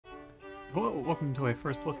Hello, welcome to a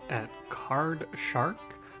first look at Card Shark.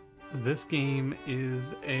 This game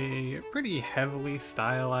is a pretty heavily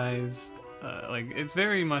stylized, it's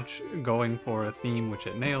very much going for a theme which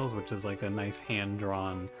it nails, which is like a nice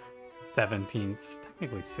hand-drawn 17th,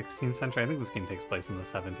 technically 16th century. I think this game takes place in the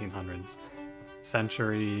 1700s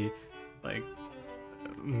century, like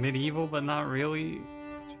medieval, but not really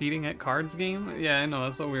cheating at cards game. Yeah, I know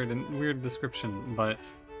that's a weird description, but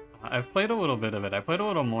I've played a little bit of it. I played a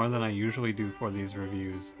little more than I usually do for these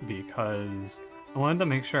reviews because I wanted to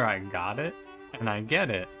make sure I got it, and I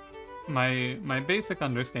get it. My basic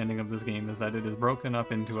understanding of this game is that it is broken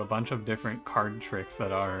up into a bunch of different card tricks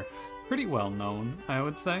that are pretty well known, I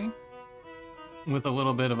would say, with a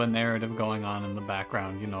little bit of a narrative going on in the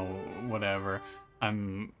background, you know, whatever.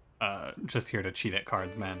 I'm just here to cheat at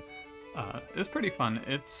cards, man. It's pretty fun.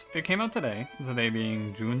 It came out today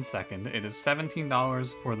being June 2nd. It is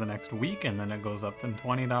 $17 for the next week, and then it goes up to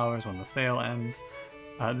 $20 when the sale ends.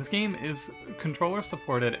 This game is controller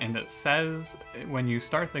supported, and it says when you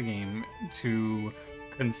start the game to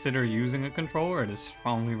consider using a controller. It is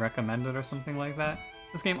strongly recommended or something like that.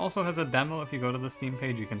 This game also has a demo. If you go to the Steam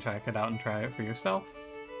page, you can check it out and try it for yourself.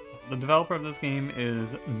 The developer of this game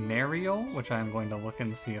is Mario, which I'm going to look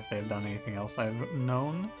and see if they've done anything else I've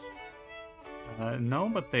known. No,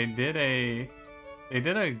 but they did a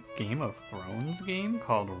Game of Thrones game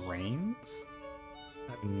called Reigns.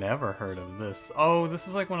 I've never heard of this. Oh, this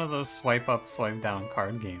is like one of those swipe up, swipe down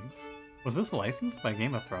card games. Was this licensed by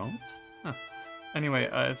Game of Thrones? Huh. Anyway,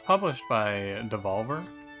 it's published by Devolver,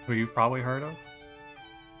 who you've probably heard of.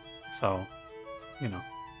 So, you know,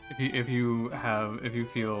 if you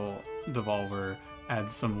feel Devolver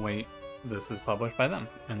adds some weight, this is published by them,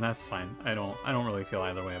 and that's fine. I don't really feel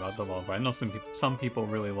either way about Devolver. I know some people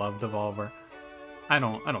really love Devolver. I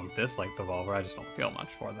don't dislike Devolver. I just don't feel much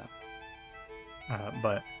for them.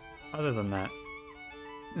 But other than that,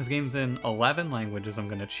 this game's in 11 languages. I'm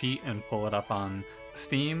gonna cheat and pull it up on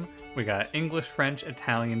Steam. We got English, French,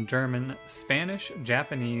 Italian, German, Spanish,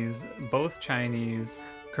 Japanese, both Chinese,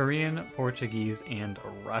 Korean, Portuguese, and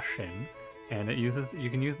Russian. And you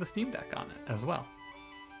can use the Steam Deck on it as well.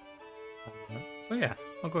 So yeah,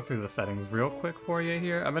 I'll go through the settings real quick for you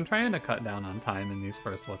here. I've been trying to cut down on time in these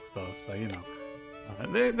first looks though, so you know.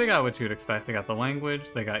 They got what you'd expect. They got the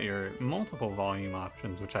language, they got your multiple volume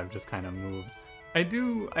options, which I've just kind of moved.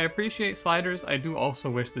 I appreciate sliders. I do also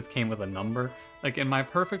wish this came with a number. Like in my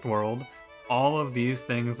perfect world, all of these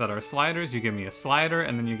things that are sliders, you give me a slider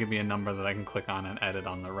and then you give me a number that I can click on and edit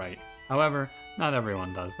on the right. However, not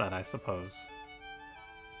everyone does that, I suppose.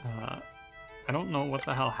 I don't know what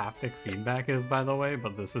the hell haptic feedback is, by the way,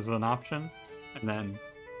 but this is an option. And then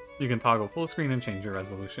you can toggle full screen and change your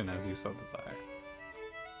resolution as you so desire.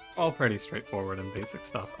 All pretty straightforward and basic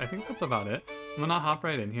stuff. I think that's about it. I'm gonna hop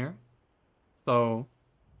right in here. So,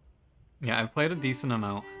 yeah, I've played a decent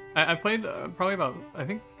amount. I played probably about, I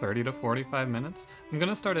think, 30 to 45 minutes. I'm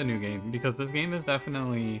gonna start a new game because this game is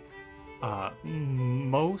definitely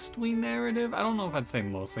mostly narrative. I don't know if I'd say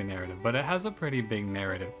mostly narrative, but it has a pretty big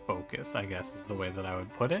narrative focus, I guess is the way that I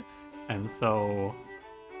would put it. And so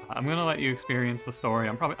I'm gonna let you experience the story.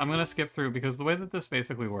 I'm gonna skip through because the way that this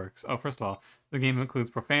basically works. Oh, first of all, the game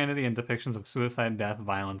includes profanity and depictions of suicide, death,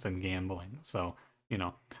 violence, and gambling. So, you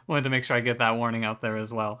know, wanted to make sure I get that warning out there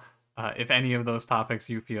as well. If any of those topics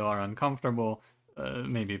you feel are uncomfortable,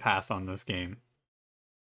 maybe pass on this game.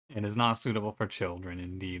 It is not suitable for children,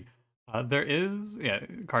 indeed.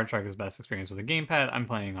 Card Shark is best experience with a gamepad. I'm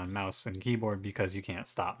playing on mouse and keyboard because you can't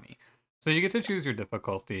stop me. So you get to choose your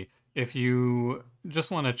difficulty. If you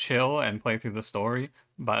just want to chill and play through the story,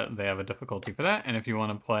 but they have a difficulty for that. And if you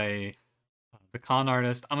want to play the con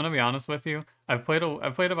artist, I'm gonna be honest with you. I've played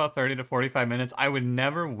about 30 to 45 minutes. I would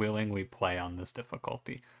never willingly play on this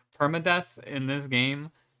difficulty. Permadeath in this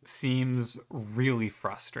game seems really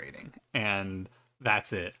frustrating, and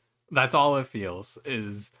that's it. That's all it feels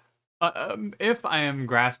is. If I am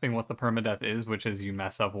grasping what the permadeath is, which is you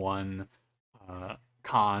mess up one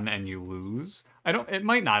con and you lose. It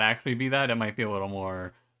might not actually be that. It might be a little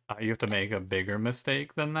more, you have to make a bigger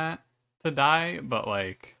mistake than that to die. But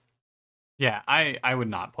like, yeah, I would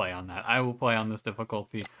not play on that. I will play on this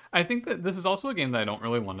difficulty. I think that this is also a game that I don't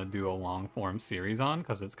really want to do a long form series on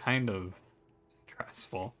because it's kind of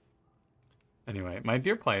stressful. Anyway, my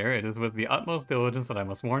dear player, it is with the utmost diligence that I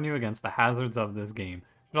must warn you against the hazards of this game.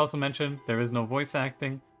 Should also mention, there is no voice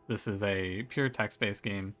acting. This is a pure text-based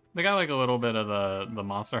game. They got like a little bit of the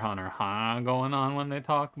Monster Hunter going on when they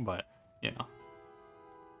talk, but, you know.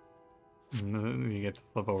 You get to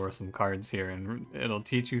flip over some cards here, and it'll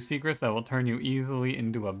teach you secrets that will turn you easily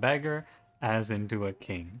into a beggar, as into a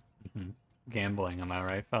king. Gambling, am I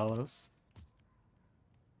right, fellas?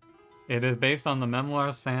 It is based on the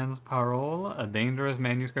memoir Sans Parole, a dangerous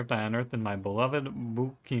manuscript I unearthed in my beloved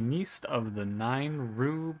bouquiniste of the 9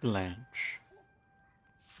 Rue Blanche.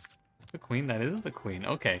 The queen? That isn't the queen.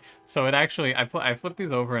 Okay, so it actually, I flipped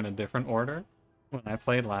these over in a different order when I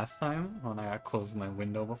played last time, when I closed my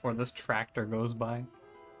window before this tractor goes by.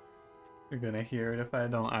 You're gonna hear it if I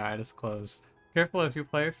don't. Alright, it's closed. Careful as you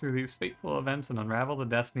play through these fateful events and unravel the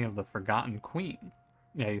destiny of the forgotten queen.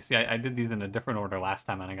 Yeah, you see, I did these in a different order last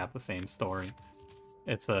time and I got the same story.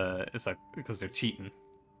 It's because they're cheating.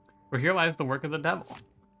 For here lies the work of the devil.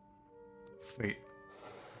 Wait,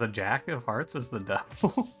 the Jack of Hearts is the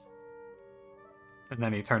devil? And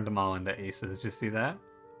then he turned them all into aces. Did you see that?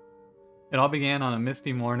 It all began on a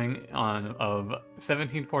misty morning of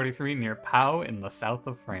 1743 near Pau in the south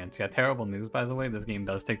of France. Yeah, terrible news, by the way. This game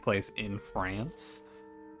does take place in France.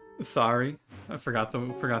 Sorry, I forgot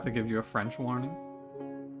to give you a French warning.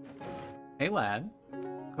 Hey lad,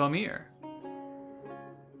 come here.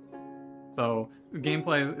 So,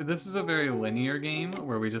 gameplay, this is a very linear game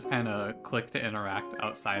where we just kind of click to interact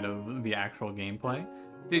outside of the actual gameplay.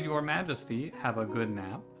 Did your majesty have a good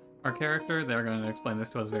nap? Our character, they're going to explain this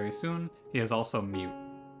to us very soon, he is also mute.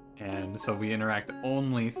 And so we interact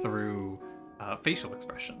only through facial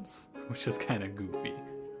expressions, which is kind of goofy.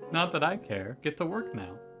 Not that I care. Get to work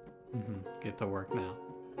now. Get to work now.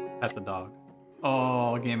 Pet the dog.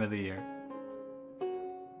 Oh, game of the year.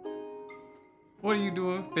 What are you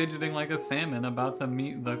doing fidgeting like a salmon about to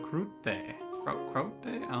meet the croûte?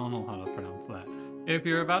 Croûte? I don't know how to pronounce that. If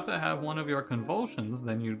you're about to have one of your convulsions,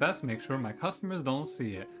 then you'd best make sure my customers don't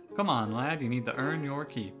see it. Come on, lad, you need to earn your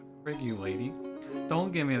keep. Frig you, lady.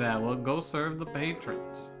 Don't give me that look, go serve the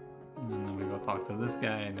patrons. And then we go talk to this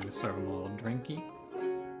guy and we serve him a little drinky.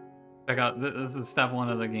 Check out, this is step 1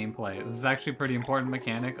 of the gameplay. This is actually a pretty important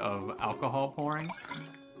mechanic of alcohol pouring.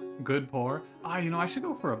 Good pour. Ah, you know, I should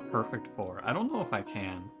go for a perfect pour. I don't know if I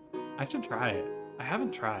can. I should try it. I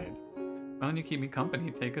haven't tried. Why don't you keep me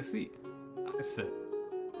company? Take a seat. I sit.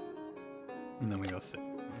 And then we go sit.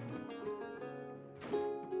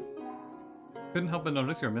 Couldn't help but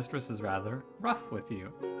notice your mistress is rather rough with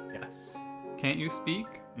you. Yes. Can't you speak?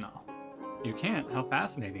 No. You can't? How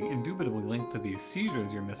fascinating. Indubitably linked to these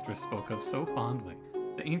seizures your mistress spoke of so fondly.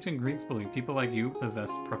 The ancient Greeks believed people like you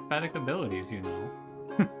possessed prophetic abilities, you know.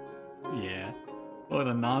 Yeah. What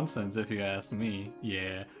a nonsense if you ask me.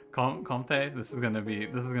 Yeah. Comte, this is gonna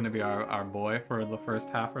be our boy for the first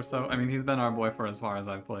half or so. I mean, he's been our boy for as far as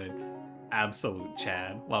I've played. Absolute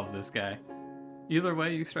Chad. Love this guy. Either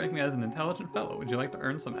way, you strike me as an intelligent fellow. Would you like to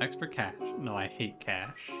earn some extra cash? No, I hate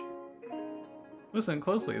cash. Listen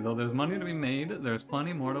closely, though there's money to be made, there's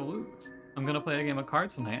plenty more to lose. I'm gonna play a game of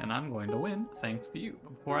cards tonight and I'm going to win, thanks to you.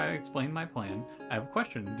 Before I explain my plan, I have a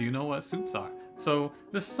question. Do you know what suits are? So,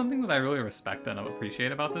 this is something that I really respect and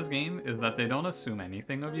appreciate about this game, is that they don't assume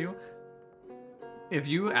anything of you. If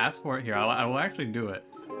you ask for it here, I will actually do it.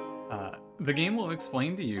 The game will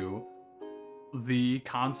explain to you the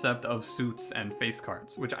concept of suits and face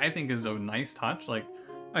cards, which I think is a nice touch. Like,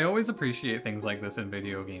 I always appreciate things like this in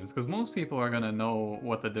video games, because most people are gonna know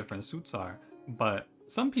what the different suits are, but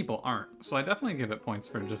some people aren't. So I definitely give it points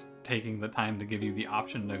for just taking the time to give you the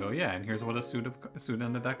option to go, yeah, and here's what a suit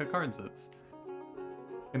in a deck of cards is.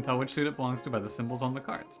 You can tell which suit it belongs to by the symbols on the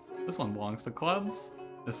cards. This one belongs to clubs,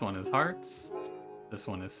 this one is hearts, this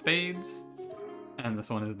one is spades, and this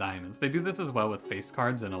one is diamonds. They do this as well with face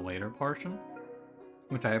cards in a later portion,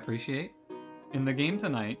 which I appreciate. In the game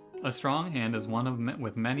tonight, a strong hand is one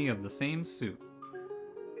with many of the same suit.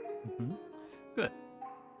 Good.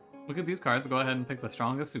 Look at these cards, go ahead and pick the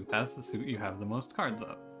strongest suit. That's the suit you have the most cards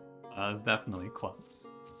of. It's definitely clubs.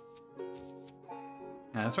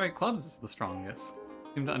 Yeah, that's right, clubs is the strongest.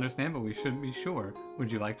 Seem to understand, but we shouldn't be sure.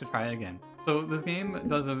 Would you like to try again? So this game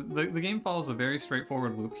does the game follows a very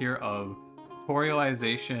straightforward loop here of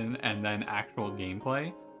tutorialization and then actual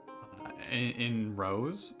gameplay in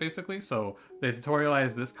rows, basically. So they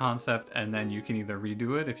tutorialize this concept and then you can either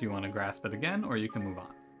redo it if you want to grasp it again, or you can move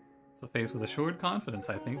on. It's a face with assured confidence,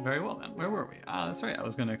 I think. Very well then. Where were we? Ah, that's right. I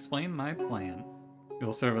was going to explain my plan.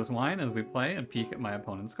 You'll serve us wine as we play and peek at my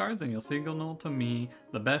opponent's cards, and you'll signal to me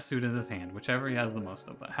the best suit in his hand, whichever he has the most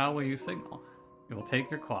of. But how will you signal? You will take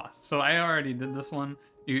your cloth. So I already did this one.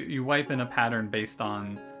 You wipe in a pattern based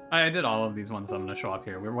on... I did all of these ones I'm going to show off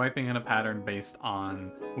here. We're wiping in a pattern based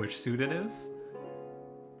on which suit it is.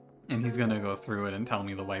 And he's going to go through it and tell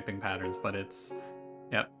me the wiping patterns, but it's...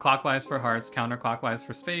 Yep, clockwise for hearts, counterclockwise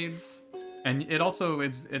for spades. And it also,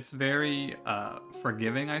 it's very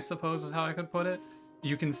forgiving, I suppose, is how I could put it.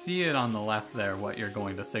 You can see it on the left there, what you're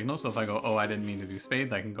going to signal. So if I go, oh, I didn't mean to do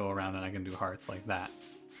spades, I can go around and I can do hearts like that.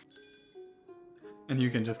 And you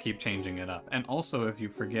can just keep changing it up. And also, if you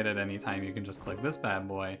forget at any time, you can just click this bad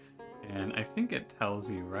boy, and I think it tells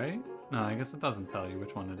you, right? No, I guess it doesn't tell you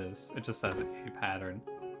which one it is. It just says a pattern.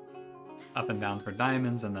 Up and down for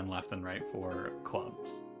diamonds, and then left and right for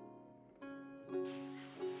clubs.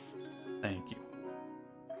 Thank you.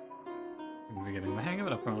 We're getting the hang of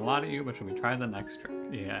it. I've thrown a lot at you, but should we try the next trick?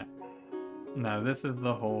 Yeah. Now, this is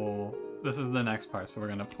the next part. So we're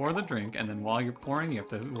gonna pour the drink, and then while you're pouring, you have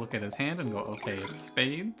to look at his hand and go, okay, it's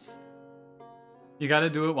spades. You gotta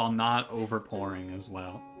do it while not over pouring as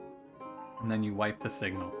well. And then you wipe the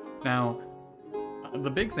signal. Now,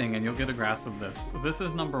 the big thing, and you'll get a grasp of this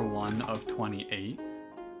is number 1 of 28.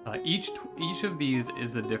 Each of these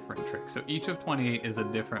is a different trick. So each of 28 is a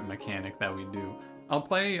different mechanic that we do. I'll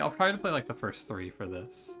try to play like the first 3 for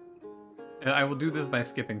this. I will do this by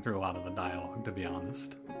skipping through a lot of the dialogue, to be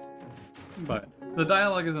honest. But the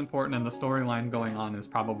dialogue is important, and the storyline going on is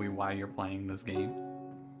probably why you're playing this game.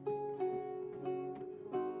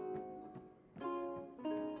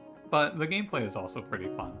 But the gameplay is also pretty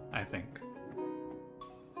fun, I think.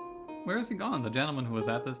 Where has he gone, the gentleman who was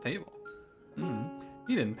at this table?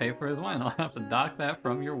 He didn't pay for his wine. I'll have to dock that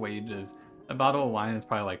from your wages. A bottle of wine is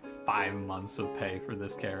probably like 5 months of pay for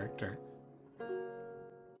this character.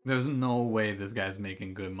 There's no way this guy's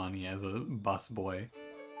making good money as a busboy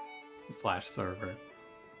 / server.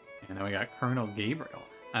 And then we got Colonel Gabriel.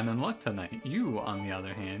 I'm in luck tonight. You, on the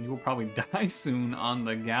other hand, you will probably die soon on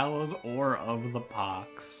the gallows or of the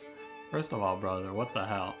pox. First of all, brother, what the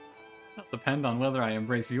hell? It'll depend on whether I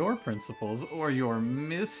embrace your principles or your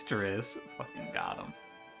mistress. Fucking got him.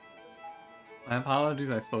 My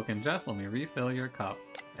apologies, I spoke in jest. Let me refill your cup.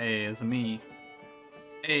 Hey, it's me.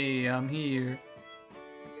 Hey, I'm here.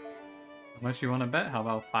 How much you want to bet? How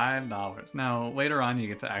about $5? Now, later on, you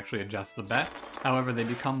get to actually adjust the bet. However, they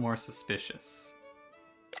become more suspicious.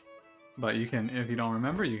 But you can, if you don't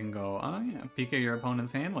remember, you can go, oh yeah, peek at your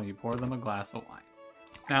opponent's hand while you pour them a glass of wine.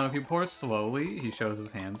 Now, if you pour slowly, he shows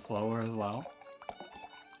his hand slower as well.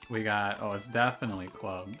 We got, oh, it's definitely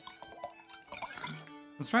clubs.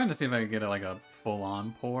 I was trying to see if I could get like a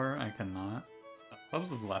full-on pour. I cannot.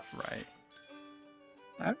 Clubs is left, right.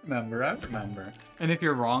 I remember. And if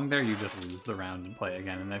you're wrong there, you just lose the round and play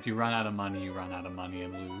again. And if you run out of money, you run out of money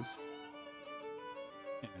and lose.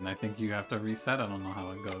 And I think you have to reset. I don't know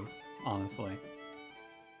how it goes, honestly.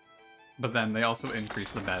 But then they also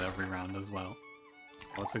increase the bet every round as well.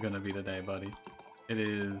 What's it gonna be today, buddy? It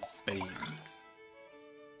is spades.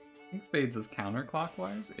 I think spades is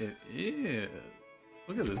counterclockwise. It is.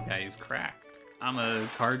 Look at this guy, he's cracked. I'm a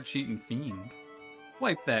card cheating fiend.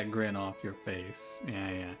 Wipe that grin off your face.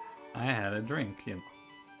 Yeah. I had a drink, you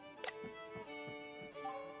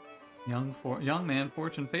know. Young man,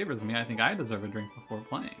 fortune favors me. I think I deserve a drink before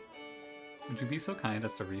playing. Would you be so kind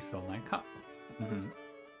as to refill my cup?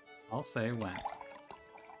 I'll say when.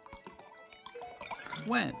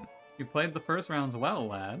 When? You played the first rounds well,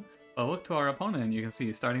 lad. But look to our opponent and you can see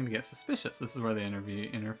he's starting to get suspicious. This is where they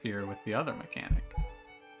interfere with the other mechanic.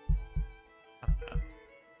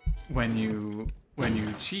 When you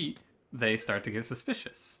cheat, they start to get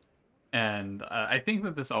suspicious. And I think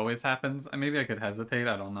that this always happens. Maybe I could hesitate,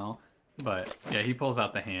 I don't know. But yeah, he pulls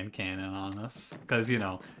out the hand cannon on us. Because, you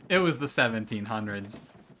know, it was the 1700s.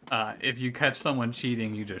 If you catch someone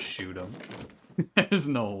cheating, you just shoot them. There's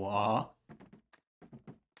no law.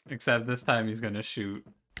 Except this time he's gonna shoot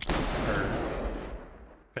her.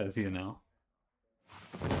 Because, you know,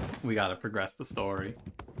 we gotta progress the story.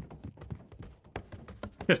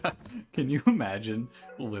 Can you imagine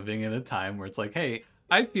living in a time where it's like, hey,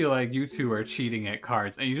 I feel like you two are cheating at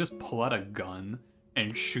cards, and you just pull out a gun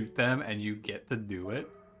and shoot them and you get to do it?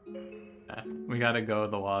 We gotta go,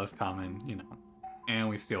 the law is common, you know. And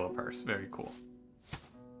we steal a purse. Very cool.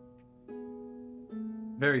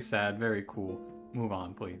 Very sad, very cool. Move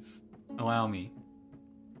on, please. Allow me.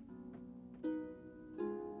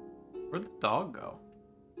 Where'd the dog go?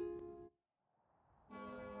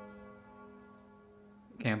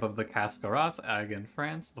 Camp of the Cascaras, Agen,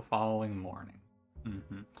 France, the following morning.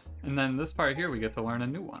 And then this part here, we get to learn a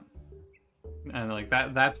new one. And like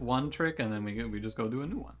that's one trick, and then we just go do a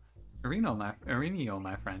new one. Ireneo,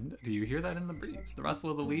 my friend, do you hear that in the breeze? The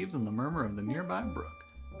rustle of the leaves and the murmur of the nearby brook.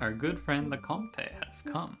 Our good friend the Comte has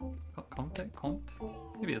come. Comte?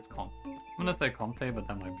 Maybe it's Comte. I'm gonna say Comte, but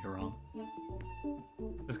that might be wrong.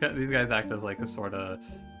 These guys act as like a sort of...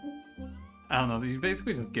 I don't know, you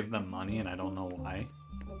basically just give them money, and I don't know why.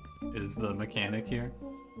 Is the mechanic here.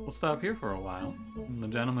 We'll stop here for a while. The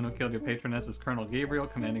gentleman who killed your patroness is Colonel Gabriel,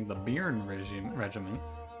 commanding the Bearn regiment.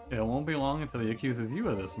 It won't be long until he accuses you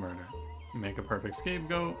of this murder. You make a perfect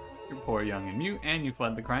scapegoat, you're poor, young, and mute, and you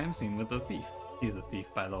fled the crime scene with a thief. He's a thief,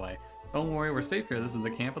 by the way. Don't worry, we're safe here. This is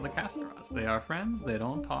the camp of the Castaras. They are friends, they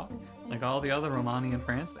don't talk. Like all the other Romani in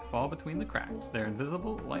France, they fall between the cracks. They're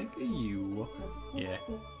invisible like you. Yeah.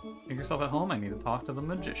 Make yourself at home, I need to talk to the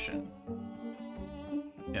magician.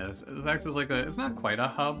 Yeah, it's actually like it's not quite a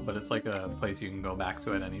hub, but it's like a place you can go back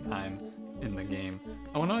to at any time in the game.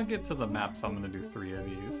 I want to get to the map, so I'm going to do 3 of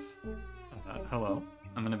these. Hello.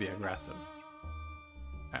 I'm going to be aggressive.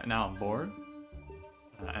 Alright, now I'm bored.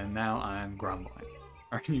 And now I'm grumbling.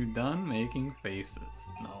 Are you done making faces?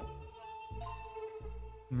 No.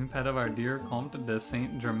 New pet of our dear Comte de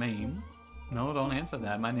Saint-Germain. No, don't answer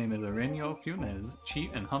that. My name is Aurelio Funes,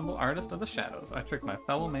 cheat and humble artist of the shadows. I trick my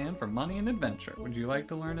fellow man for money and adventure. Would you like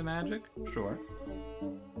to learn a magic? Sure.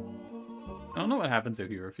 I don't know what happens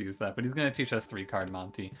if you refuse that, but he's going to teach us 3-card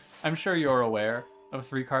Monty. I'm sure you're aware of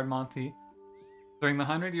 3-card Monty. During the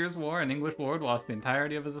 100 Years' War, an English lord lost the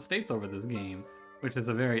entirety of his estates over this game, which is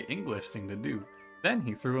a very English thing to do. Then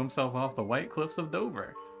he threw himself off the white cliffs of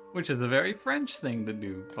Dover, which is a very French thing to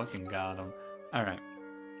do. Fucking got him. Alright.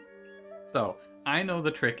 So, I know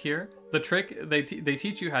the trick here. The trick, they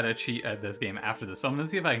teach you how to cheat at this game after this. So I'm going to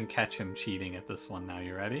see if I can catch him cheating at this one now.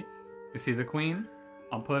 You ready? You see the queen?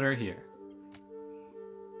 I'll put her here.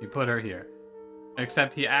 You put her here.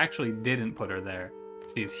 Except he actually didn't put her there.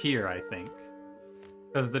 She's here, I think.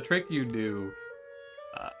 Because the trick you do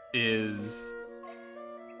is...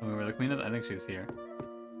 Tell me where the queen is? I think she's here.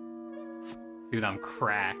 Dude, I'm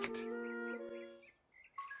cracked.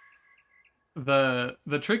 The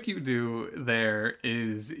trick you do there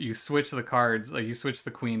is you switch the cards, like you switch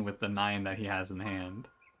the queen with the 9 that he has in hand.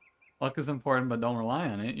 Luck is important, but don't rely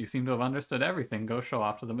on it. You seem to have understood everything. Go show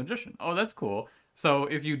off to the magician. Oh, that's cool. So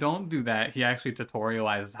if you don't do that, he actually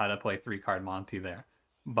tutorializes how to play 3-card Monty there.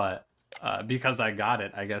 But because I got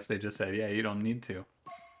it, I guess they just said, yeah, you don't need to.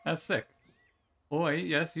 That's sick. Oi,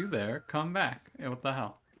 yes, you there. Come back. Yeah, what the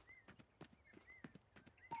hell?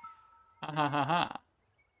 Ha ha ha ha.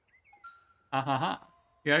 Ha ha ha.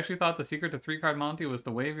 You actually thought the secret to 3-card Monty was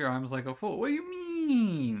to wave your arms like a fool. What do you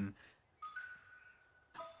mean?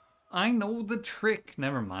 I know the trick.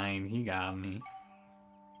 Never mind, he got me.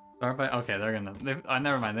 Start by... Okay, they're gonna...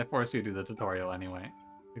 never mind, they force you to do the tutorial anyway.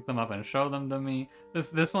 Pick them up and show them to me.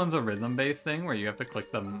 This one's a rhythm-based thing where you have to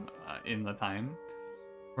click them in the time.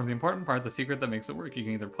 For the important part, the secret that makes it work, you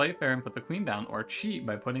can either play fair and put the queen down, or cheat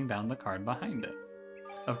by putting down the card behind it.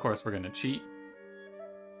 Of course, we're gonna cheat.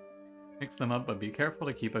 Mix them up, but be careful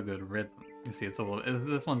to keep a good rhythm. You see, it's a little...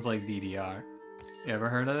 This one's like DDR. You ever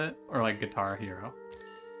heard of it? Or like Guitar Hero.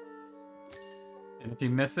 And if you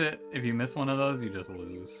miss it, if you miss one of those, you just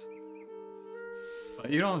lose.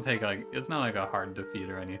 But you don't take like... It's not like a hard defeat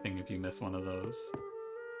or anything if you miss one of those.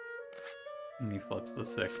 And he flips the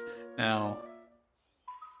 6. Now...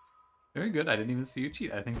 Very good, I didn't even see you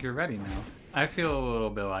cheat. I think you're ready now. I feel a little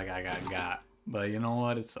bit like I got. But you know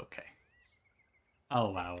what? It's okay. I'll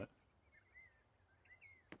allow it.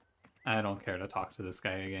 I don't care to talk to this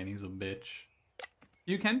guy again. He's a bitch.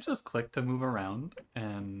 You can just click to move around,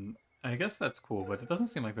 and I guess that's cool, but it doesn't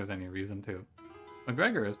seem like there's any reason to.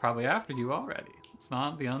 McGregor is probably after you already. It's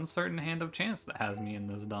not the uncertain hand of chance that has me in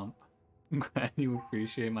this dump. I'm glad you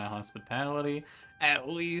appreciate my hospitality. At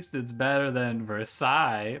least it's better than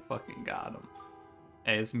Versailles. Fucking got him.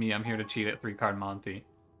 Hey, it's me. I'm here to cheat at 3-card Monty.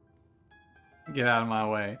 Get out of my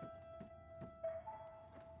way.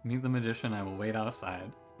 Meet the magician. I will wait outside.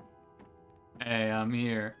 Hey, I'm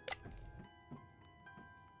here.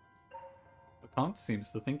 The Comte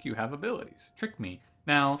seems to think you have abilities. Trick me.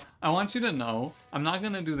 Now, I want you to know, I'm not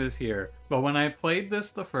going to do this here, but when I played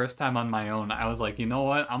this the first time on my own, I was like, you know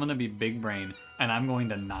what? I'm going to be big brain, and I'm going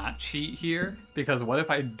to not cheat here, because what if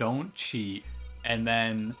I don't cheat, and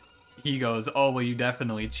then he goes, oh, well, you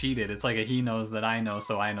definitely cheated. It's like a he knows that I know,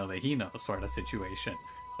 so I know that he knows sort of situation.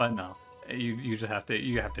 But no, you just have to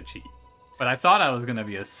cheat. But I thought I was going to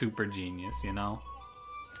be a super genius, you know?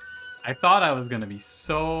 I thought I was going to be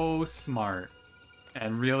so smart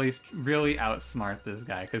and really outsmart this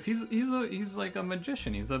guy, because he's like a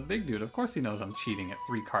magician. He's a big dude. Of course he knows I'm cheating at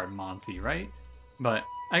 3-card Monty, right? But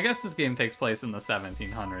I guess this game takes place in the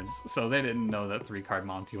 1700s, so they didn't know that 3-card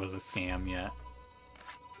Monty was a scam yet.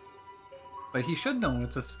 But he should know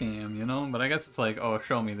it's a scam, you know? But I guess it's like, oh,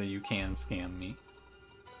 show me that you can scam me.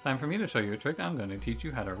 Time for me to show you a trick. I'm going to teach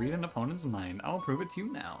you how to read an opponent's mind. I'll prove it to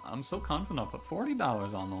you now. I'm so confident I'll put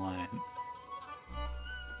 $40 on the line.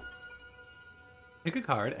 Pick a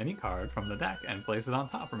card, any card, from the deck and place it on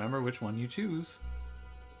top. Remember which one you choose.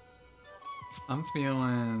 I'm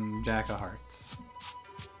feeling Jack of Hearts.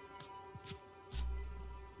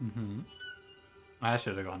 I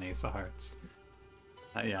should have gone Ace of Hearts.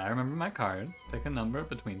 Yeah, I remember my card. Pick a number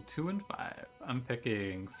between 2 and 5. I'm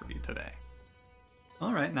picking 3 today.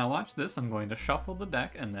 Alright, now watch this. I'm going to shuffle the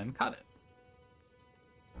deck and then cut it.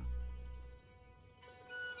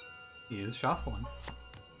 He is shuffling.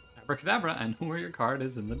 Abracadabra, I know where your card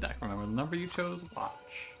is in the deck. Remember the number you chose? Watch.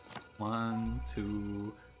 1,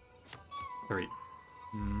 2, 3.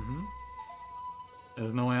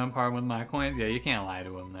 There's no way I'm parting with my coins. Yeah, you can't lie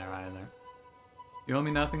to him there either. You owe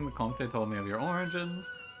me nothing. The Comte told me of your origins.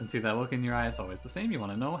 And see that look in your eye, it's always the same. You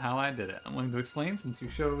want to know how I did it. I'm going to explain since you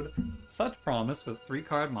showed such promise with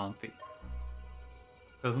 3-card Monty.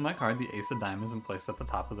 Chosen my card, the Ace of Diamonds, and placed at the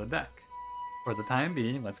top of the deck. For the time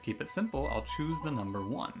being, let's keep it simple. I'll choose the number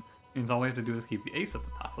 1. Means all we have to do is keep the ace at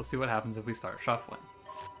the top. Let's see what happens if we start shuffling.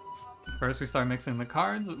 First we start mixing the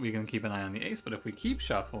cards. We can keep an eye on the ace, but if we keep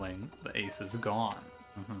shuffling, the ace is gone.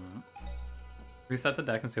 Reset the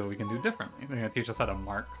deck and see what we can do differently. They're going to teach us how to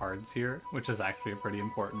mark cards here, which is actually a pretty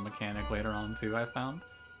important mechanic later on too, I found.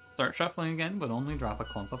 Start shuffling again, but only drop a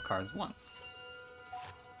clump of cards once.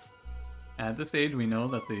 At this stage, we know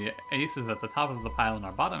that the ace is at the top of the pile in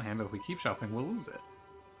our bottom hand, but if we keep shuffling, we'll lose it.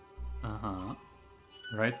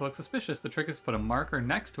 Right to look suspicious, the trick is to put a marker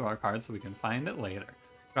next to our card so we can find it later.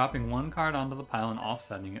 Dropping one card onto the pile and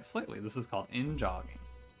offsetting it slightly. This is called in-jogging.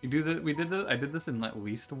 I did this in at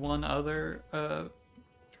least one other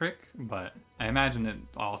trick, but I imagine it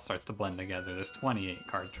all starts to blend together. There's 28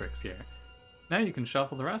 card tricks here. Now you can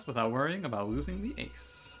shuffle the rest without worrying about losing the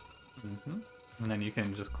ace. And then you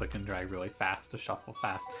can just click and drag really fast to shuffle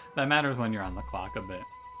fast. That matters when you're on the clock a bit.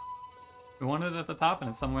 We want it at the top and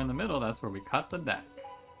it's somewhere in the middle, that's where we cut the deck.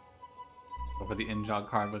 Go for the in-jog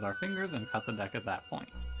card with our fingers and cut the deck at that point.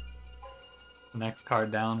 The next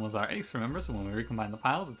card down was our ace, remember? So when we recombine the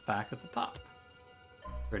piles, it's back at the top.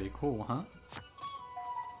 Pretty cool, huh?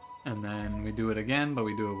 And then we do it again, but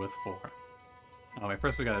we do it with 4. Oh wait,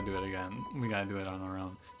 first we gotta do it again. We gotta do it on our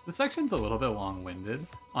own. This section's a little bit long-winded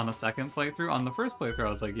on the second playthrough. On the first playthrough, I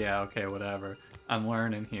was like, yeah, okay, whatever. I'm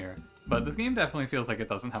learning here. But this game definitely feels like it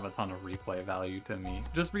doesn't have a ton of replay value to me.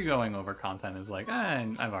 Just re-going over content is like,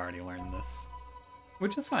 I've already learned this.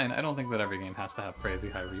 Which is fine. I don't think that every game has to have crazy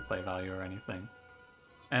high replay value or anything.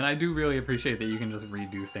 And I do really appreciate that you can just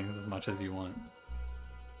redo things as much as you want.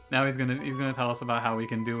 Now he's gonna tell us about how we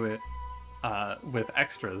can do it with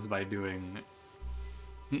extras by doing...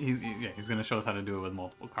 he's gonna show us how to do it with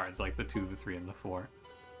multiple cards, like the 2, the 3, and the 4.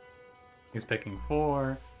 He's picking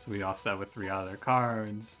 4, so we offset with 3 other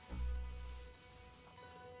cards.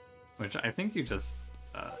 Which I think you just...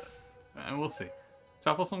 we'll see.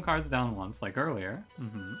 Shuffle some cards down once, like earlier.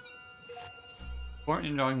 For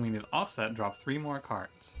in-jogging, we need offset, drop 3 more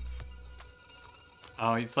cards.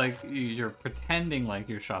 Oh, it's like you're pretending like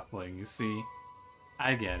you're shuffling, you see?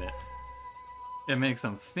 I get it. It makes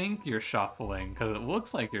them think you're shuffling, because it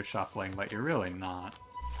looks like you're shuffling, but you're really not.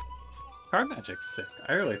 Card magic's sick.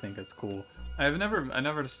 I really think it's cool. I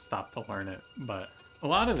never stopped to learn it, but a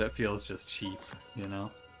lot of it feels just cheap, you know?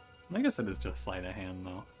 I guess it is just sleight of hand,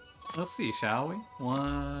 though. Let's see, shall we?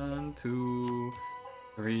 1, 2,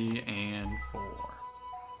 3, and 4.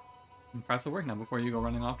 Impressive work. Now, before you go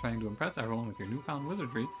running off trying to impress everyone with your newfound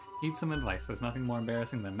wizardry, heed some advice. There's nothing more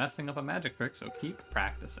embarrassing than messing up a magic trick, so keep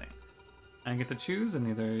practicing. I get to choose, and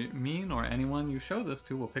neither me nor anyone you show this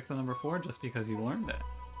to will pick the number 4 just because you learned it.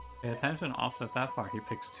 Pay attention, offset that far. He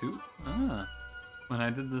picks 2. When I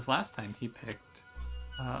did this last time, he picked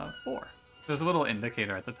 4. There's a little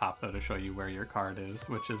indicator at the top, though, to show you where your card is,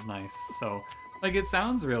 which is nice. So, like, it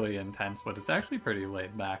sounds really intense, but it's actually pretty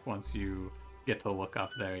laid back once you get to look up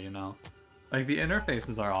there, you know? Like, the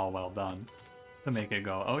interfaces are all well done to make it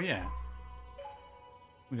go, oh yeah.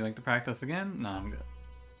 Would you like to practice again? No, I'm good.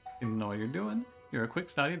 You know what you're doing. You're a quick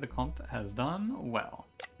study. The Comte has done well.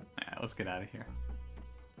 Alright, let's get out of here.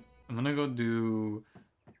 I'm gonna go do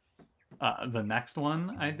the next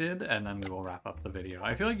one I did, and then we will wrap up the video.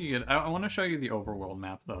 I feel like you get... I want to show you the overworld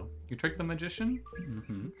map, though. You tricked the magician?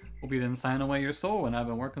 Hope you didn't sign away your soul when I've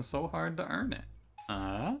been working so hard to earn it.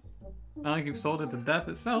 Not like you've sold it to death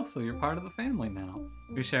itself, so you're part of the family now.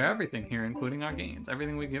 We share everything here, including our gains.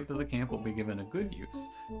 Everything we give to the camp will be given a good use.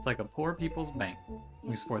 It's like a poor people's bank.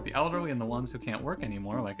 We support the elderly and the ones who can't work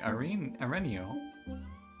anymore, like Arenio.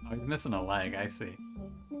 Oh, he's missing a leg, I see.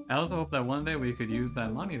 I also hope that one day we could use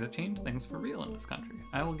that money to change things for real in this country.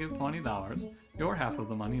 I will give $20. Your half of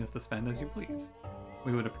the money is to spend as you please.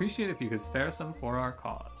 We would appreciate if you could spare some for our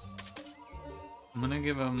cause. I'm gonna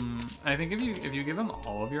give him... I think if you give him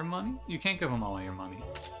all of your money, you can't give him all of your money,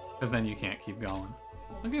 because then you can't keep going.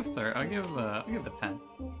 I'll give a 10.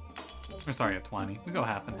 Or sorry, a 20. We go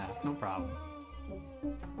half and half, no problem.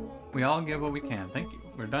 We all give what we can, thank you.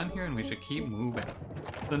 We're done here and we should keep moving.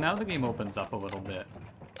 So now the game opens up a little bit.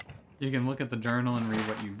 You can look at the journal and read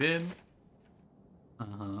what you did.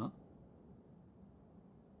 Uh-huh.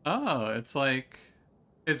 Oh, it's like...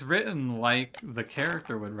 It's written like the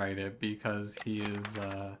character would write it because he is,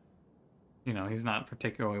 you know, he's not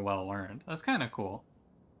particularly well learned. That's kind of cool.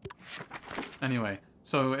 Anyway,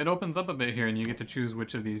 so it opens up a bit here and you get to choose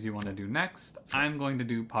which of these you want to do next. I'm going to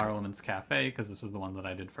do Parliament's Cafe because this is the one that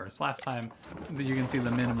I did first last time. You can see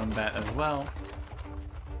the minimum bet as well.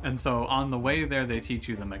 And so on the way there, they teach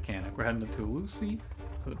you the mechanic. We're heading to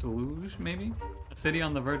Toulouse, maybe? A city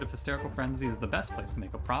on the verge of hysterical frenzy is the best place to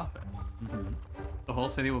make a profit. The whole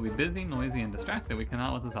city will be busy, noisy, and distracted. We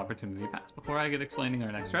cannot let this opportunity pass. Before I get explaining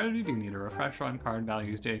our next strategy, do you need a refresher on card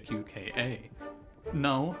values JQKA?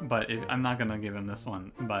 No, but I'm not gonna give him this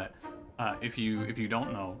one. But if you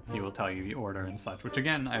don't know, he will tell you the order and such, which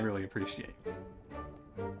again I really appreciate.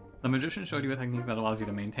 The magician showed you a technique that allows you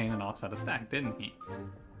to maintain and offset a stack, didn't he?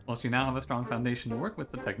 Whilst you now have a strong foundation to work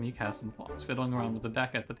with, the technique has some flaws. Fiddling around with the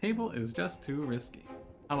deck at the table is just too risky.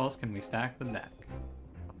 How else can we stack the deck?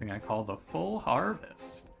 Something I call the full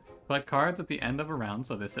harvest. Collect cards at the end of a round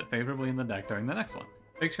so they sit favorably in the deck during the next one.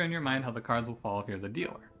 Picture in your mind how the cards will fall if you're the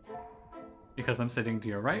dealer. Because I'm sitting to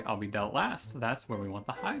your right, I'll be dealt last. That's where we want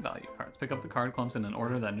the high value cards. Pick up the card clumps in an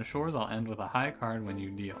order that ensures I'll end with a high card when you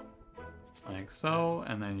deal. Like so,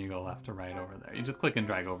 and then you go left to right over there. You just click and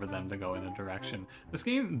drag over them to go in a direction.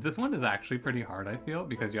 This one is actually pretty hard, I feel,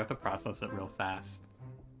 because you have to process it real fast.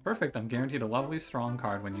 Perfect, I'm guaranteed a lovely strong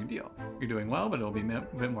card when you deal. You're doing well, but it'll be a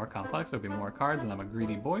bit more complex, there'll be more cards, and I'm a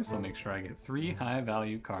greedy boy, so make sure I get 3 high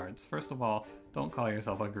value cards. First of all, don't call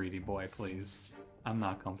yourself a greedy boy, please. I'm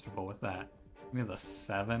not comfortable with that. Give me the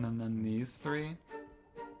 7 and then these 3.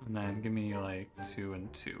 And then give me like 2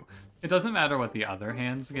 and 2. It doesn't matter what the other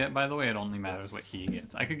hands get, by the way, it only matters what he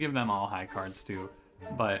gets. I could give them all high cards too,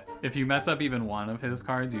 but if you mess up even one of his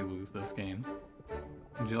cards, you lose this game.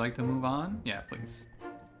 Would you like to move on? Yeah, please.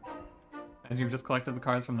 As you've just collected the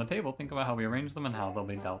cards from the table, think about how we arrange them and how they'll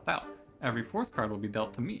be dealt out. Every 4th card will be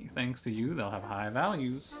dealt to me. Thanks to you, they'll have high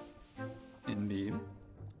values. Indeed.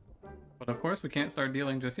 But of course, we can't start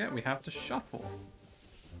dealing just yet. We have to shuffle.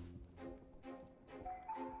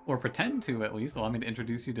 Or pretend to, at least. Allow me to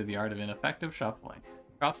introduce you to the art of ineffective shuffling.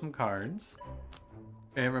 Drop some cards.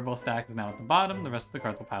 Favorable stack is now at the bottom. The rest of the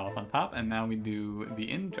cards will pile up on top. And now we do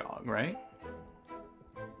the in-jog, right?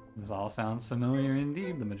 This all sounds familiar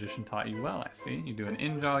indeed. The magician taught you well, I see. You do an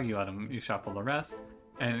in-jog, you shuffle the rest.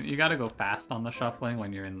 And you gotta go fast on the shuffling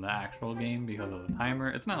when you're in the actual game because of the timer.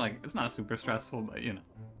 It's not super stressful, but you know.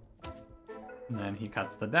 And then he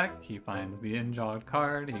cuts the deck, he finds the in-jogged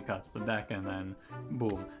card, he cuts the deck, and then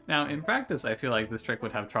boom. Now, in practice, I feel like this trick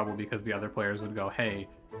would have trouble because the other players would go, hey,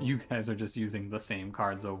 you guys are just using the same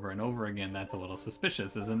cards over and over again. That's a little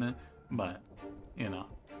suspicious, isn't it? But, you know.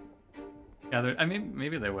 Yeah, I mean,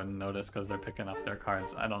 maybe they wouldn't notice because they're picking up their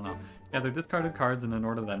cards. I don't know. Yeah, they're discarded cards in an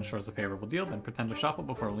order that ensures a favorable deal, then pretend to shuffle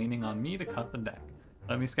before leaning on me to cut the deck.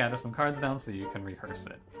 Let me scatter some cards down so you can rehearse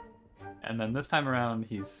it. And then this time around,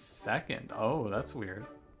 he's second. Oh, that's weird.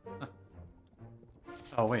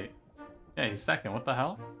 Oh, wait. Yeah, he's second. What the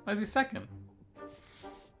hell? Why is he second?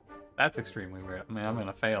 That's extremely weird. I mean, I'm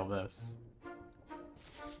gonna fail this.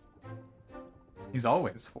 He's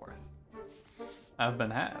always 4th. I've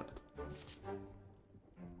been had.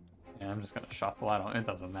 Yeah, I'm just gonna shuffle. It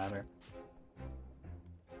doesn't matter.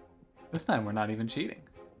 This time we're not even cheating.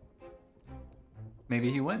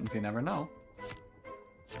 Maybe he wins, you never know.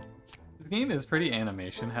 This game is pretty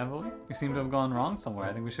animation heavily. We seem to have gone wrong somewhere.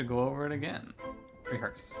 I think we should go over it again.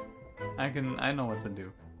 Rehearse. I know what to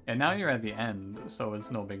do. And now you're at the end, so it's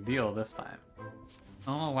no big deal this time. I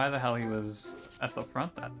don't know why the hell he was at the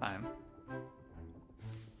front that time.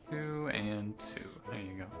 2 and 2. There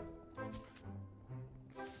you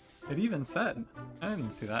go. It even said. I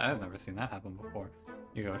didn't see that. I've never seen that happen before.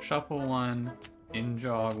 You go shuffle 1,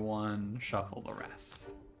 in-jog 1, shuffle the rest.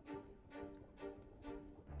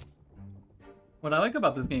 What I like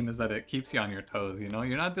about this game is that it keeps you on your toes, you know?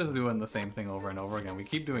 You're not just doing the same thing over and over again. We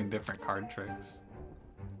keep doing different card tricks.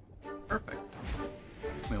 Perfect.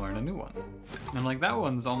 We learn a new one. And like that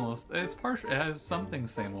one's almost, it has something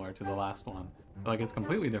similar to the last one. Like it's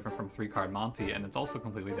completely different from 3-card Monty, and it's also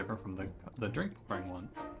completely different from the drink pouring one.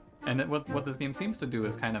 And what this game seems to do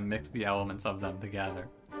is kind of mix the elements of them together.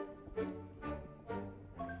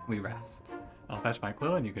 We rest. I'll fetch my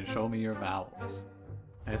quill and you can show me your vowels.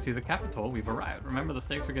 I see the capital, we've arrived. Remember, the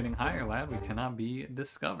stakes are getting higher, lad. We cannot be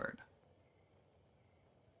discovered.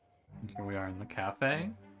 And here we are in the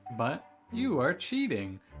cafe, but You are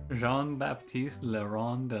cheating. Jean-Baptiste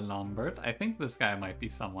Leron de Lambert. I think this guy might be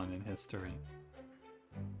someone in history.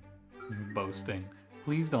 Boasting.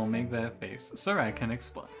 Please don't make that face. Sir, I can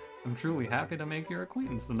explain. I'm truly happy to make your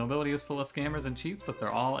acquaintance. The nobility is full of scammers and cheats, but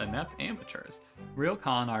they're all inept amateurs. Real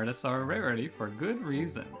con artists are a rarity for good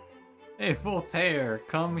reason. Hey, Voltaire,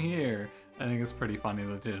 come here. I think it's pretty funny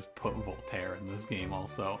that they just put Voltaire in this game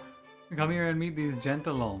also. Come here and meet these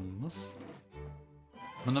gentilhommes.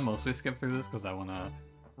 I'm gonna mostly skip through this because I want to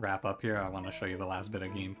wrap up here. I want to show you the last bit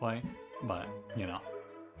of gameplay, but, you know.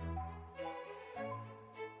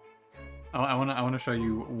 I want to show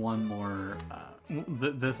you one more,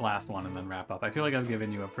 this last one, and then wrap up. I feel like I've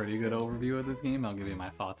given you a pretty good overview of this game. I'll give you my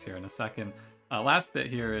thoughts here in a second. Last bit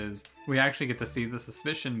here is we actually get to see the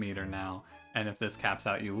suspicion meter now, and if this caps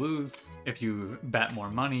out, you lose. If you bet more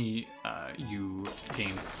money, you gain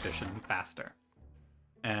suspicion faster.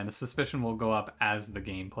 And the suspicion will go up as the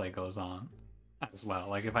gameplay goes on as well.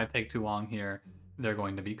 Like if I take too long here, they're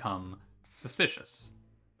going to become suspicious.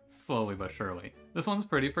 Slowly but surely. This one's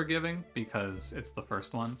pretty forgiving because it's the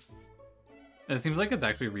first one. It seems like it's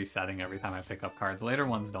actually resetting every time I pick up cards. Later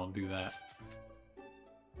ones don't do that.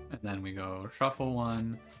 And then we go shuffle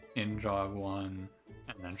one, in-jog one,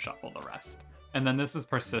 and then shuffle the rest. And then this is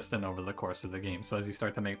persistent over the course of the game. So as you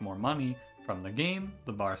start to make more money from the game,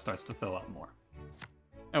 the bar starts to fill up more.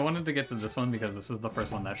 I wanted to get to this one because this is the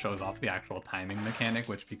first one that shows off the actual timing mechanic,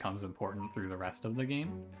 which becomes important through the rest of the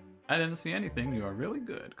game. I didn't see anything. You are really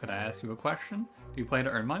good. Could I ask you a question? Do you play to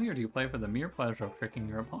earn money, or do you play for the mere pleasure of tricking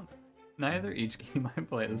your opponent? Neither. Each game I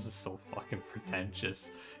play, this is so fucking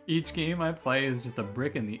pretentious. Each game I play is just a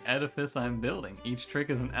brick in the edifice I'm building. Each trick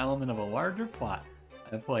is an element of a larger plot.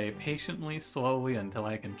 I play patiently, slowly, until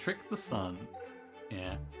I can trick the sun.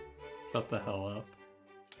 Yeah, shut the hell up.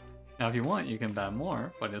 Now if you want, you can bet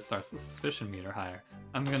more, but it starts the suspicion meter higher.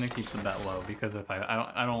 I'm gonna keep the bet low because if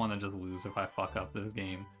I don't want to just lose if I fuck up this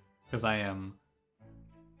game. Because I am...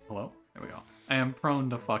 Hello? There we go. I am prone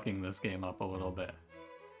to fucking this game up a little bit.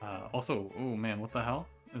 Also, oh man, what the hell?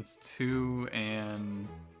 It's 2 and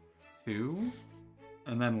 2?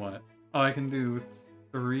 And then what? Oh, I can do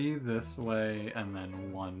 3 this way and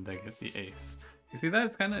then 1 to get the ace. You see that?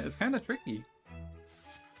 It's kind of tricky.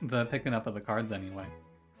 The picking up of the cards anyway.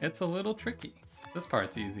 It's a little tricky. This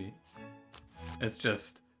part's easy. It's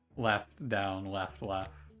just left, down, left, left.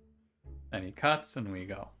 Then he cuts and we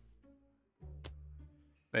go.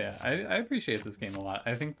 But yeah, I appreciate this game a lot.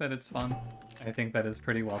 I think that it's fun. I think that it's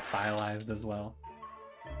pretty well stylized as well.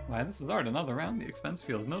 Why, this is art. Another round. The expense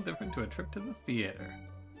feels no different to a trip to the theater.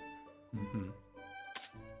 I'm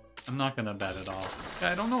not gonna bet at all.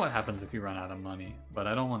 Yeah, I don't know what happens if you run out of money, but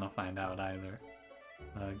I don't want to find out either.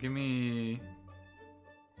 Give me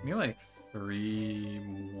like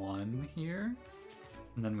 3-1 here.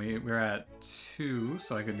 And then we're at 2,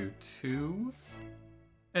 so I could do 2.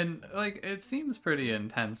 And, like, it seems pretty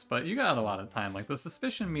intense, but you got a lot of time. Like, the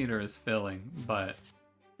suspicion meter is filling, but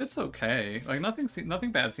it's okay. Like, nothing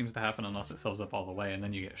bad seems to happen unless it fills up all the way, and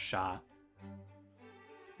then you get shot.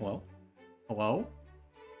 Hello? Hello?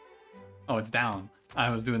 Oh, it's down. I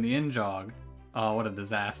was doing the in-jog. Oh, what a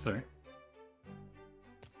disaster.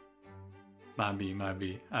 My B.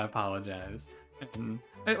 I apologize. And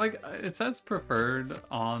it says preferred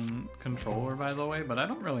on controller, by the way, but I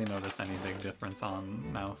don't really notice any big difference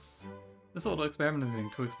on mouse. This little experiment is getting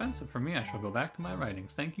too expensive for me. I shall go back to my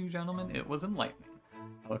writings. Thank you, gentlemen. It was enlightening.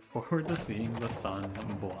 I look forward to seeing the sun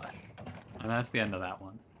blush. And that's the end of that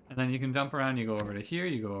one. And then you can jump around. You go over to here,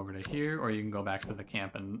 you go over to here, or you can go back to the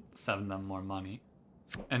camp and send them more money.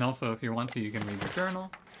 And also, if you want to, you can read your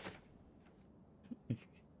journal.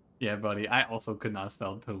 Yeah, buddy, I also could not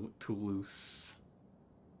spell Toulouse.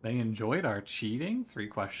 They enjoyed our cheating? 3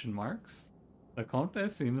 question marks. The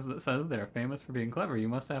Comtesse says they're famous for being clever. You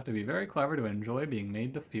must have to be very clever to enjoy being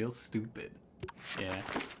made to feel stupid. Yeah.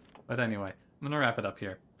 But anyway, I'm gonna wrap it up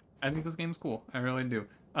here. I think this game's cool. I really do.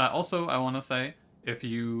 Also, I want to say, if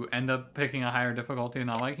you end up picking a higher difficulty and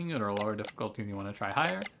not liking it, or a lower difficulty and you want to try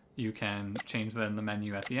higher, you can change that in the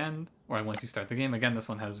menu at the end, or once you start the game. Again, this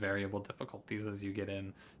one has variable difficulties as you get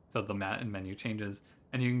in, so the menu changes.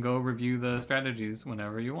 And you can go review the strategies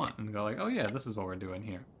whenever you want and go like, oh yeah, this is what we're doing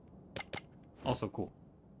here. Also cool.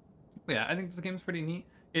 But yeah, I think this game's pretty neat.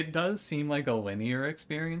 It does seem like a linear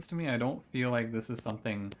experience to me. I don't feel like this is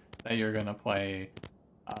something that you're gonna play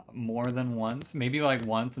more than once. Maybe like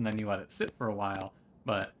once and then you let it sit for a while.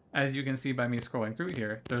 But as you can see by me scrolling through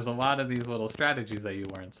here, there's a lot of these little strategies that you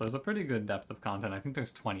learn. So there's a pretty good depth of content. I think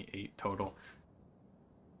there's 28 total.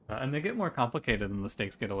 And they get more complicated and the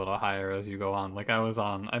stakes get a little higher as you go on. Like I was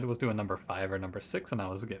doing number 5 or number 6 and it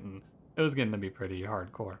was getting to be pretty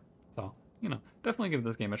hardcore. So you know, definitely give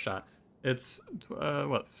this game a shot. It's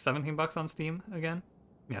what, 17 bucks on Steam again?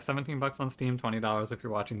 Yeah, 17 bucks on Steam, $20 if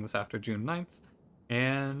you're watching this after June 9th.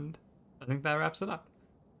 And I think that wraps it up.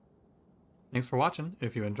 Thanks for watching.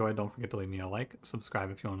 If you enjoyed, don't forget to leave me a like,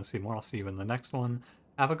 subscribe if you want to see more. I'll see you in the next one.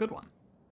 Have a good one.